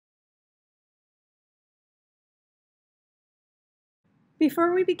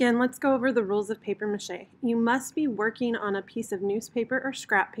Before we begin, let's go over the rules of paper mache. You must be working on a piece of newspaper or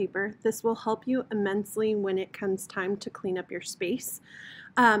scrap paper. This will help you immensely when it comes time to clean up your space.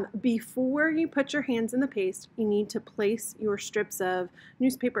 Before you put your hands in the paste, you need to place your strips of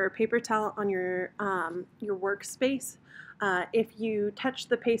newspaper or paper towel on your workspace. If you touch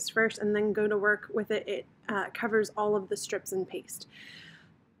the paste first and then go to work with it, it covers all of the strips in paste.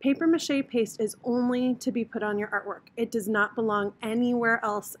 Paper mache paste is only to be put on your artwork. It does not belong anywhere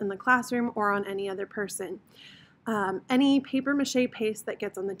else in the classroom or on any other person. Any paper mache paste that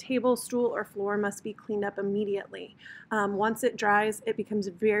gets on the table, stool, or floor must be cleaned up immediately. Once it dries, it becomes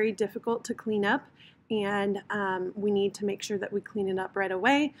very difficult to clean up, and we need to make sure that we clean it up right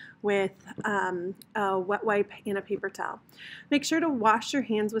away with a wet wipe and a paper towel. Make sure to wash your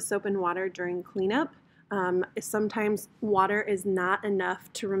hands with soap and water during cleanup. Sometimes water is not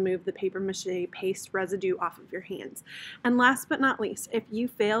enough to remove the paper mache paste residue off of your hands. And last but not least, if you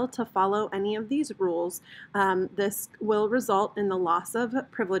fail to follow any of these rules, this will result in the loss of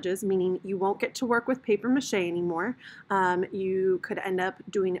privileges, meaning you won't get to work with paper mache anymore. You could end up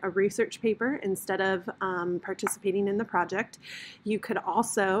doing a research paper instead of participating in the project. You could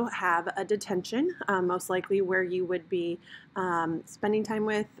also have a detention, most likely where you would be spending time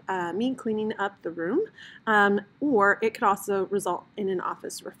with me cleaning up the room. Or it could also result in an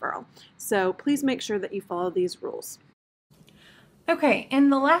office referral. So please make sure that you follow these rules. Okay,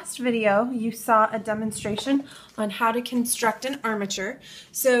 in the last video you saw a demonstration on how to construct an armature.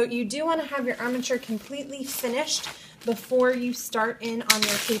 So you do want to have your armature completely finished before you start in on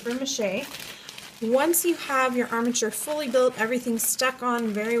your paper mache. Once you have your armature fully built, everything stuck on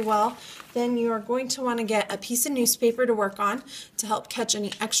very well, then you are going to want to get a piece of newspaper to work on to help catch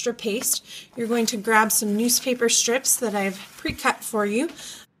any extra paste. You're going to grab some newspaper strips that I've pre-cut for you,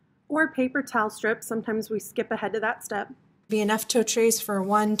 or paper towel strips. Sometimes we skip ahead to that step. Be enough tow trays for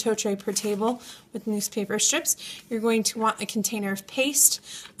one tow tray per table with newspaper strips. You're going to want a container of paste.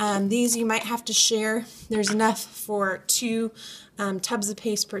 These you might have to share. There's enough for 2 tubs of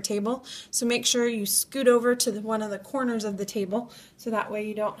paste per table. So make sure you scoot over to one of the corners of the table so that way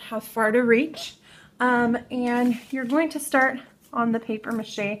you don't have far to reach. And you're going to start on the paper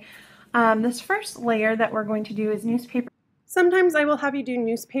mache. This first layer that we're going to do is newspaper. Sometimes I will have you do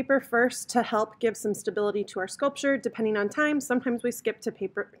newspaper first to help give some stability to our sculpture, depending on time. Sometimes we skip to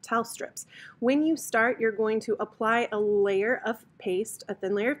paper towel strips. When you start, you're going to apply a layer of paste, a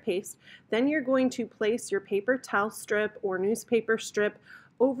thin layer of paste. Then you're going to place your paper towel strip or newspaper strip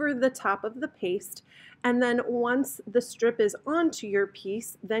over the top of the paste. And then once the strip is onto your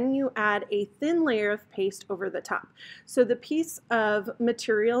piece, then you add a thin layer of paste over the top. So the piece of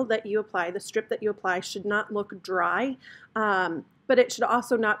material that you apply, the strip that you apply, should not look dry, but it should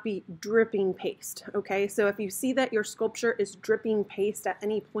also not be dripping paste, okay? So if you see that your sculpture is dripping paste at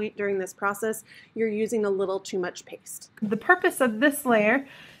any point during this process, you're using a little too much paste. The purpose of this layer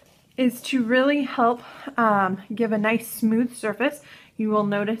is to really help give a nice smooth surface. You will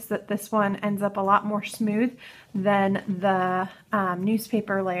notice that this one ends up a lot more smooth than the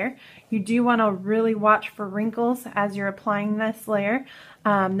newspaper layer. You do want to really watch for wrinkles as you're applying this layer.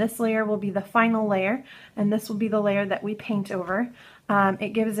 This layer will be the final layer, and this will be the layer that we paint over.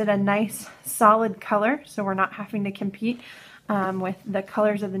 It gives it a nice solid color, so we're not having to compete with the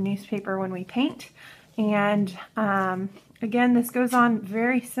colors of the newspaper when we paint. And again, this goes on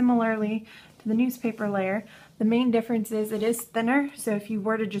very similarly to the newspaper layer. The main difference is it is thinner, so if you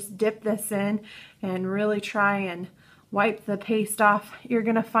were to just dip this in and really try and wipe the paste off, you're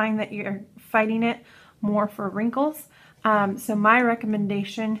going to find that you're fighting it more for wrinkles. So my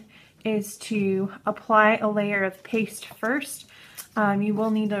recommendation is to apply a layer of paste first. You will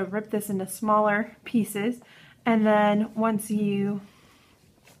need to rip this into smaller pieces, and then once you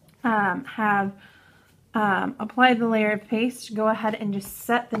have applied the layer of paste, go ahead and just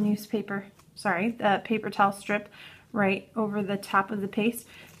set the the paper towel strip right over the top of the paste.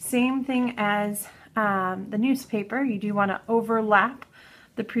 Same thing as the newspaper. You do want to overlap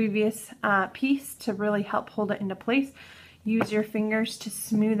the previous piece to really help hold it into place. Use your fingers to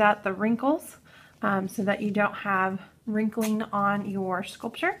smooth out the wrinkles so that you don't have wrinkling on your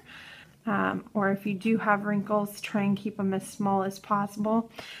sculpture. Or if you do have wrinkles, try and keep them as small as possible.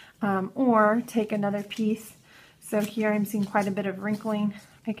 Or take another piece. So here I'm seeing quite a bit of wrinkling.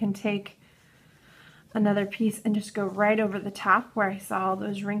 I can take another piece and just go right over the top where I saw all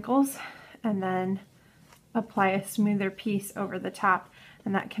those wrinkles, and then apply a smoother piece over the top,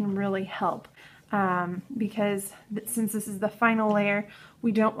 and that can really help because since this is the final layer,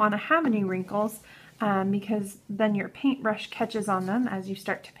 we don't want to have any wrinkles. because then your paintbrush catches on them as you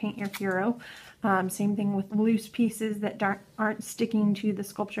start to paint your hero. Same thing with loose pieces that aren't sticking to the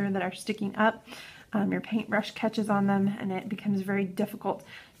sculpture, that are sticking up. Your paintbrush catches on them and it becomes very difficult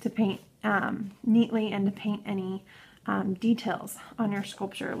to paint neatly and to paint any details on your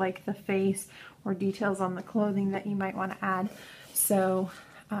sculpture, like the face or details on the clothing that you might want to add. So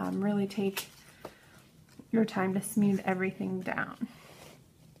really take your time to smooth everything down.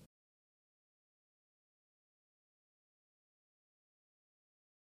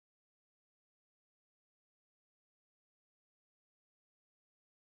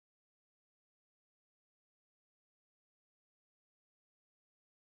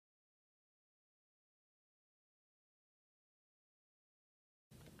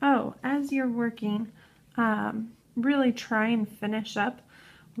 Oh, as you're working, really try and finish up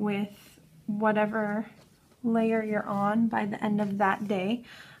with whatever layer you're on by the end of that day,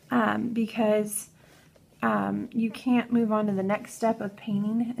 because you can't move on to the next step of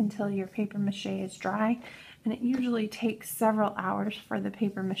painting until your paper mache is dry, and it usually takes several hours for the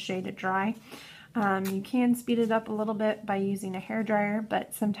paper mache to dry. You can speed it up a little bit by using a hairdryer,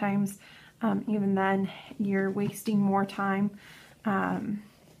 but sometimes even then you're wasting more time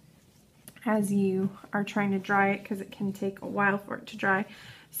as you are trying to dry it, because it can take a while for it to dry.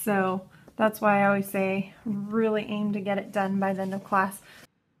 So that's why I always say really aim to get it done by the end of class.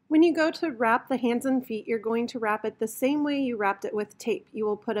 When you go to wrap the hands and feet, you're going to wrap it the same way you wrapped it with tape. You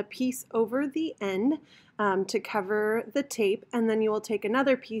will put a piece over the end to cover the tape, and then you will take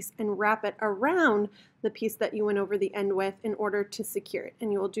another piece and wrap it around the piece that you went over the end with in order to secure it.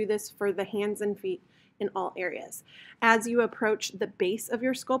 And you will do this for the hands and feet in all areas. As you approach the base of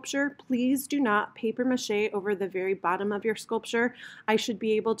your sculpture, please do not paper mache over the very bottom of your sculpture. I should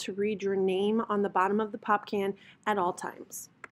be able to read your name on the bottom of the pop can at all times.